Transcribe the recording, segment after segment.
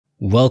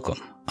Welcome,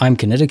 I'm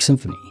Kinetic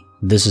Symphony.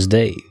 This is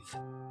Dave.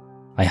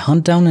 I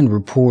hunt down and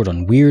report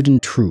on weird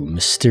and true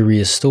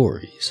mysterious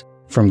stories,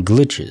 from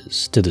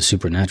glitches to the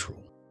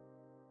supernatural.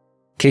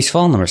 Case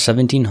file number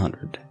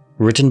 1700,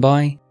 written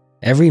by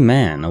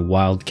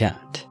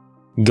Everymanawildcat.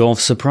 Golf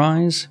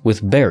surprise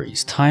with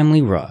Barry's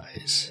timely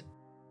rise.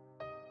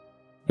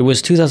 It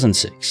was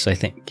 2006, I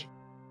think.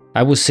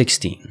 I was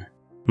 16.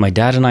 My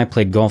dad and I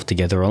played golf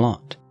together a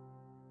lot.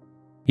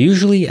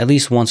 Usually at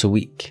least once a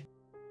week.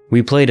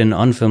 We played an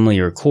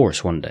unfamiliar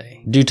course one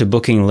day, due to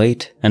booking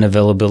late and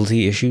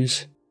availability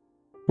issues.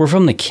 We're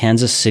from the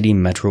Kansas City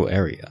metro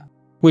area,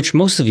 which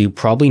most of you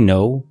probably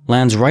know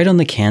lands right on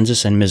the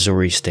Kansas and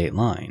Missouri state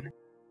line.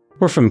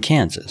 We're from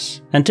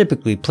Kansas, and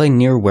typically play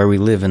near where we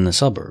live in the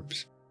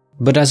suburbs.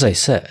 But as I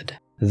said,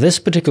 this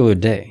particular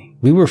day,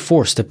 we were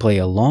forced to play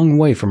a long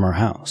way from our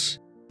house,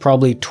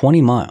 probably 20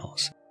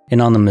 miles,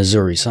 and on the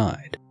Missouri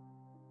side.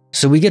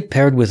 So we get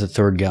paired with a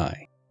third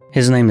guy.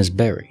 His name is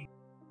Barry.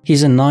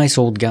 He's a nice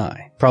old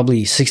guy,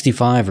 probably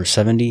 65 or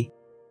 70,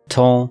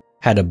 tall,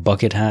 had a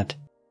bucket hat.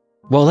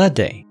 Well, that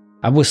day,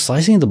 I was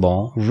slicing the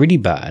ball really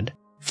bad,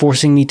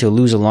 forcing me to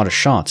lose a lot of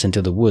shots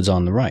into the woods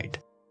on the right.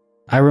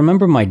 I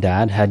remember my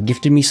dad had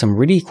gifted me some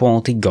really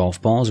quality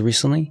golf balls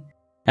recently,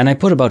 and I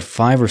put about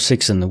 5 or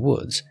 6 in the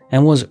woods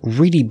and was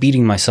really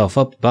beating myself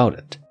up about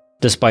it,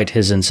 despite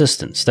his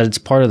insistence that it's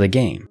part of the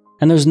game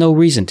and there's no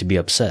reason to be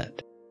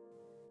upset.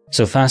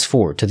 So fast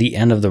forward to the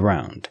end of the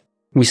round.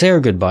 We say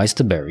our goodbyes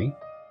to Barry,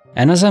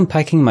 and as I'm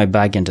packing my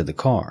bag into the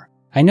car,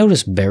 I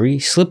noticed Barry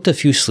slipped a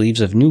few sleeves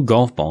of new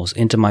golf balls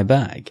into my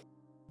bag.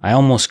 I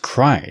almost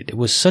cried. It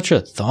was such a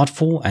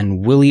thoughtful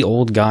and willy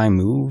old guy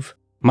move.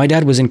 My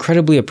dad was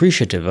incredibly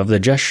appreciative of the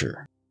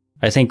gesture.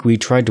 I think we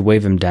tried to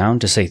wave him down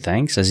to say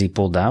thanks as he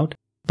pulled out,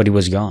 but he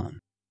was gone.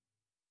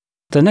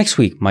 The next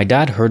week, my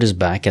dad hurt his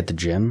back at the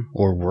gym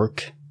or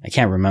work, I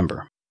can't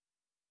remember.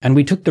 And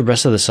we took the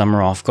rest of the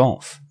summer off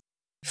golf.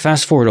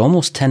 Fast forward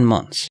almost 10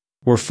 months.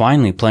 We're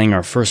finally playing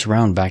our first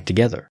round back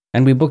together,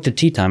 and we booked a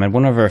tee time at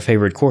one of our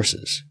favorite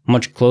courses,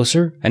 much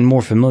closer and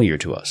more familiar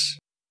to us.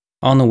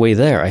 On the way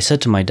there, I said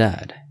to my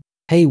dad,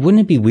 "Hey,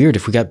 wouldn't it be weird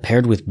if we got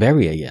paired with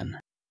Barry again?"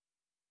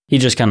 He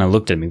just kinda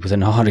looked at me with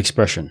an odd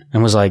expression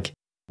and was like,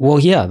 "Well,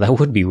 yeah, that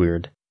would be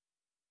weird."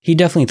 He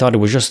definitely thought it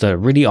was just a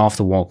really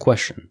off-the-wall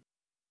question.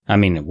 I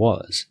mean, it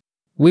was.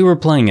 We were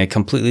playing a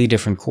completely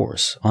different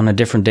course on a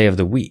different day of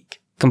the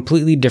week,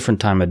 completely different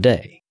time of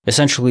day.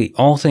 Essentially,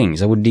 all things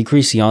that would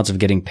decrease the odds of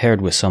getting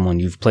paired with someone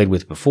you've played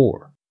with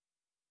before.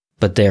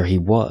 But there he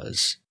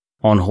was,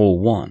 on hole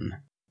 1,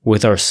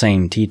 with our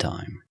same tee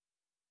time.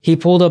 He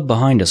pulled up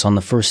behind us on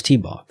the first tee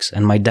box,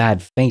 and my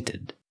dad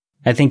fainted.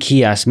 I think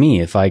he asked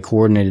me if I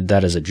coordinated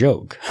that as a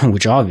joke,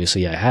 which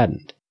obviously I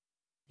hadn't.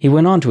 He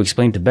went on to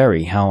explain to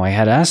Barry how I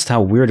had asked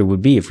how weird it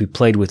would be if we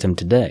played with him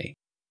today,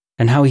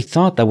 and how he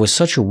thought that was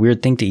such a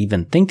weird thing to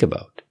even think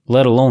about,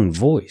 let alone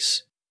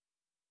voice.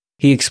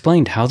 He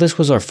explained how this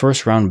was our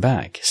first round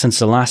back since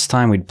the last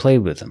time we'd played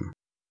with him.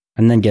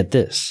 And then get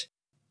this,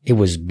 it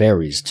was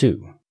Barry's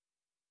too.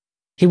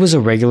 He was a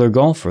regular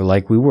golfer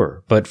like we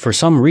were, but for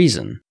some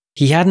reason,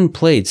 he hadn't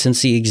played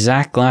since the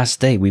exact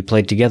last day we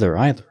played together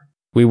either.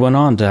 We went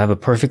on to have a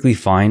perfectly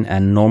fine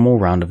and normal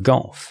round of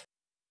golf.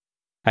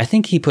 I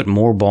think he put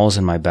more balls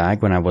in my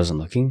bag when I wasn't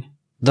looking,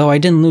 though I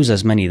didn't lose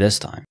as many this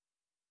time.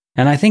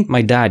 And I think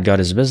my dad got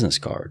his business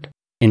card.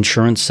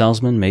 Insurance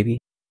salesman, maybe?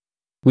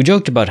 We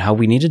joked about how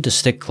we needed to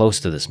stick close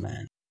to this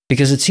man,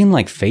 because it seemed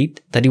like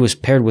fate that he was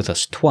paired with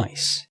us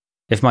twice.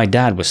 If my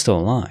dad was still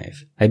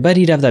alive, I bet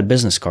he'd have that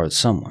business card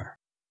somewhere.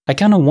 I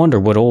kinda wonder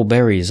what old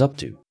Barry is up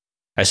to.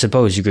 I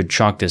suppose you could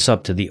chalk this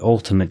up to the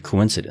ultimate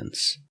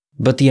coincidence.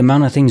 But the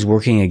amount of things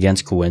working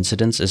against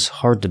coincidence is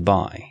hard to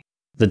buy.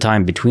 The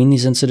time between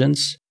these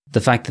incidents,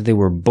 the fact that they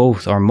were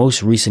both our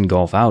most recent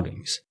golf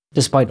outings,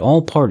 despite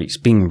all parties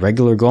being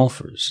regular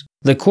golfers,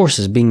 the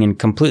courses being in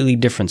completely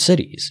different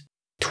cities,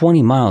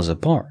 20 miles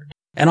apart,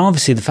 and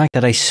obviously the fact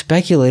that I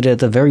speculated at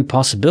the very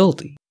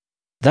possibility.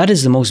 That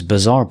is the most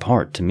bizarre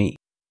part to me.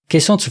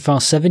 Case answer file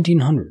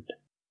 1700.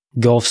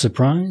 Golf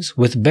surprise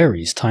with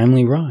Barry's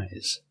timely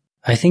rise.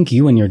 I think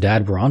you and your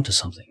dad were onto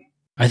something.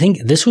 I think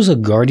this was a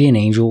guardian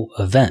angel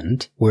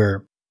event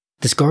where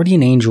this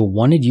guardian angel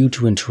wanted you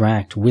to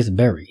interact with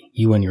Barry,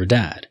 you and your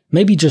dad.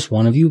 Maybe just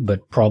one of you,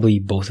 but probably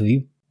both of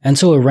you. And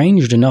so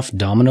arranged enough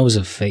dominoes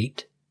of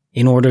fate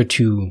in order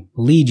to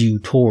lead you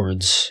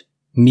towards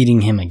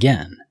meeting him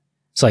again.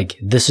 It's like,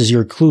 this is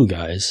your clue,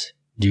 guys.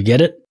 Do you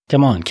get it?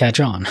 Come on, catch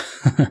on.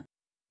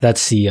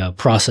 That's the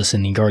process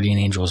in the guardian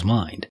angel's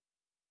mind.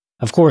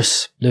 Of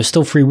course, there's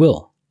still free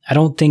will. I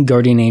don't think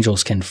guardian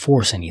angels can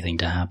force anything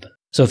to happen.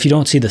 So if you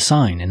don't see the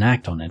sign and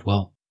act on it,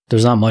 well,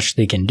 there's not much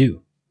they can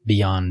do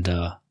beyond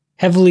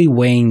heavily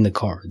weighing the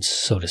cards,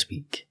 so to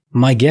speak.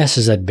 My guess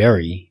is that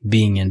Barry,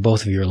 being in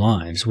both of your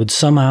lives, would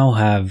somehow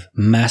have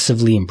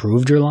massively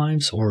improved your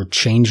lives or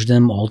changed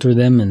them, altered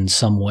them in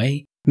some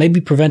way.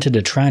 Maybe prevented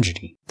a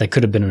tragedy that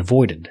could have been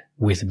avoided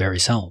with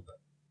Barry's help.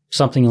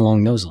 Something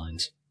along those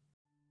lines.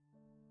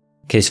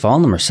 Case file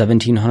number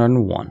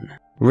 1701,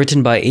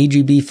 written by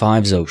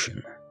AGB5's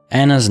Ocean.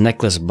 Anna's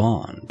necklace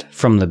bond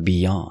from the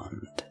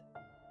beyond.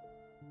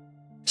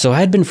 So I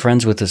had been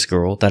friends with this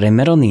girl that I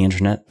met on the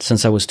internet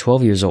since I was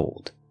 12 years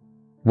old.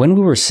 When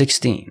we were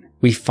 16,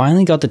 we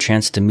finally got the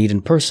chance to meet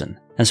in person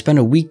and spend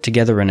a week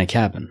together in a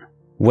cabin.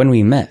 When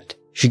we met,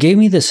 she gave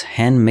me this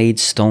handmade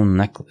stone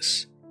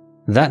necklace.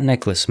 That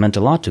necklace meant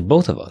a lot to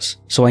both of us,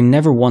 so I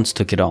never once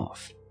took it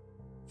off.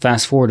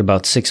 Fast forward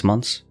about 6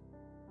 months,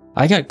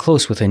 I got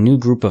close with a new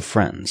group of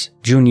friends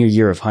junior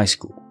year of high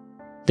school.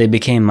 They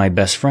became my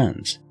best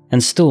friends,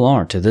 and still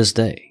are to this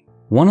day.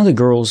 One of the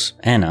girls,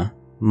 Anna,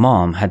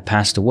 mom had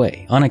passed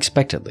away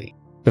unexpectedly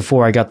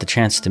before I got the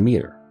chance to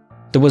meet her.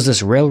 There was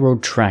this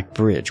railroad track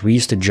bridge we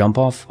used to jump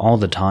off all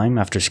the time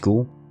after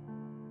school.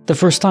 The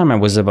first time I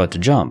was about to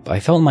jump, I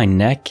felt my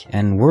neck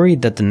and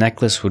worried that the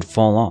necklace would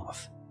fall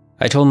off.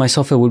 I told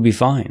myself it would be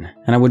fine,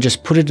 and I would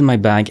just put it in my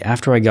bag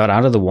after I got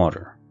out of the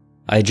water.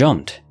 I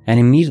jumped, and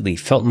immediately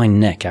felt my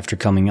neck after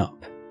coming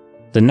up.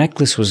 The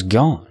necklace was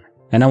gone,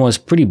 and I was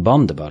pretty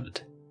bummed about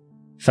it.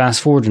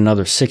 Fast forward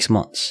another 6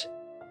 months.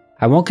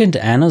 I walk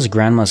into Anna's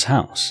grandma's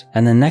house,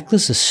 and the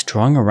necklace is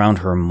strung around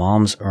her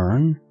mom's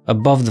urn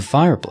above the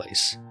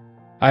fireplace.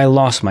 I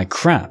lost my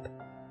crap.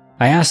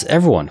 I asked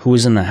everyone who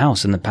was in the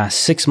house in the past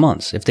 6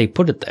 months if they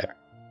put it there.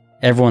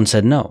 Everyone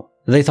said no.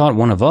 They thought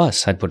one of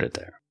us had put it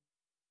there.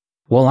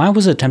 While I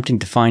was attempting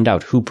to find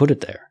out who put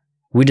it there,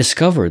 we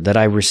discovered that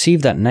I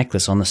received that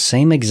necklace on the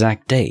same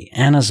exact day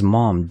Anna's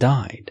mom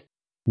died,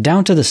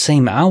 down to the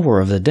same hour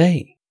of the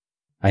day.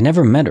 I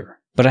never met her,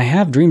 but I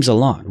have dreams a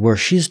lot where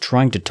she's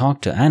trying to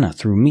talk to Anna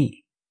through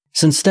me.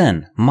 Since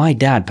then, my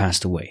dad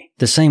passed away,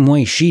 the same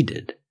way she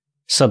did.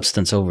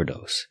 Substance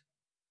overdose.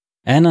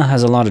 Anna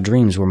has a lot of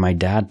dreams where my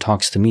dad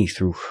talks to me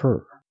through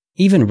her,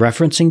 even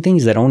referencing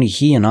things that only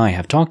he and I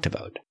have talked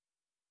about.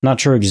 Not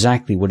sure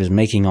exactly what is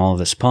making all of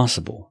this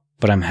possible,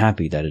 but I'm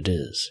happy that it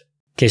is.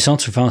 Case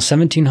answer file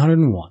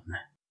 1701.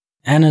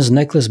 Anna's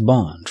necklace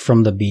bond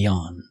from the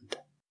beyond.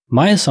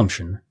 My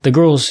assumption, the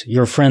girl's,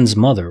 your friend's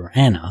mother,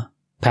 Anna,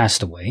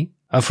 passed away.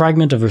 A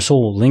fragment of her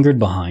soul lingered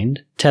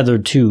behind,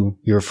 tethered to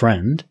your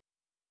friend,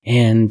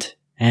 and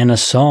Anna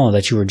saw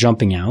that you were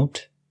jumping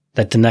out,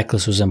 that the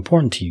necklace was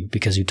important to you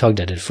because you tugged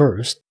at it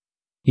first.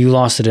 You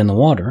lost it in the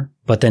water,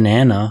 but then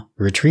Anna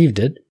retrieved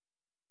it,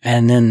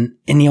 and then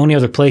in the only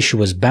other place she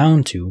was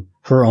bound to,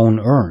 her own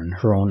urn,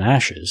 her own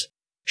ashes,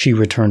 she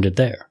returned it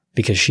there.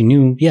 Because she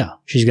knew, yeah,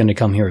 she's going to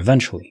come here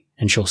eventually,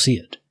 and she'll see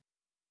it.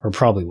 Or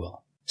probably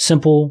will.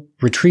 Simple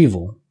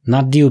retrieval,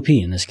 not DOP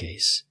in this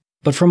case,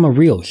 but from a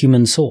real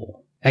human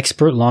soul.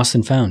 Expert lost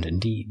and found,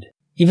 indeed.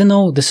 Even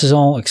though this is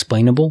all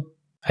explainable,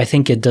 I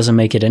think it doesn't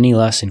make it any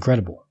less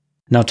incredible.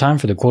 Now time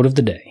for the quote of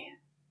the day.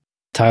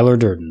 Tyler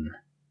Durden.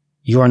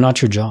 You are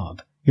not your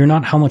job. You're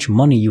not how much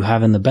money you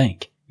have in the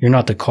bank. You're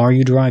not the car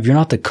you drive. You're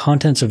not the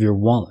contents of your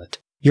wallet.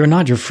 You're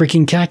not your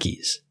freaking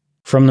khakis.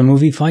 From the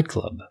movie Fight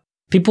Club.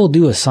 People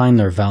do assign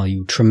their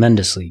value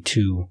tremendously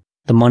to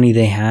the money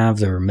they have,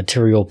 their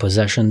material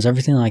possessions,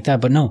 everything like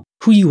that. But no,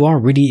 who you are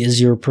really is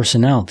your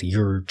personality,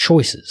 your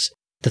choices,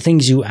 the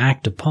things you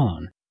act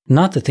upon,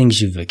 not the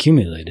things you've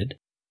accumulated.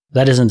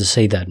 That isn't to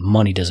say that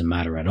money doesn't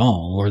matter at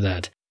all, or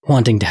that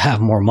wanting to have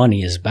more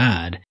money is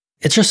bad.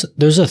 It's just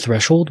there's a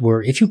threshold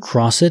where if you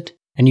cross it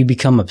and you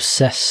become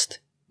obsessed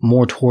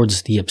more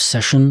towards the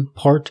obsession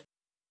part,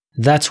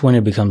 that's when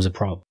it becomes a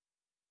problem.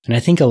 And I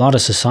think a lot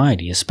of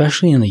society,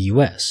 especially in the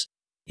US,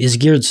 is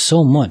geared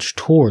so much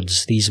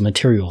towards these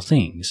material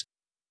things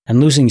and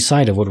losing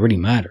sight of what really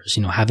matters,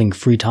 having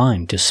free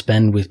time to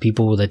spend with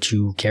people that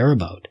you care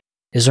about.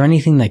 Is there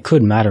anything that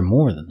could matter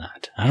more than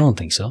that? I don't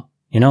think so.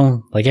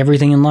 Like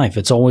everything in life,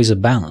 it's always a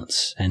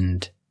balance,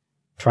 and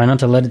try not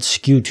to let it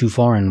skew too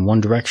far in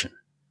one direction.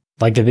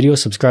 Like the video,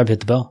 subscribe, hit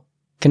the bell.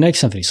 Kinetic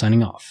Symphony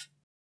signing off.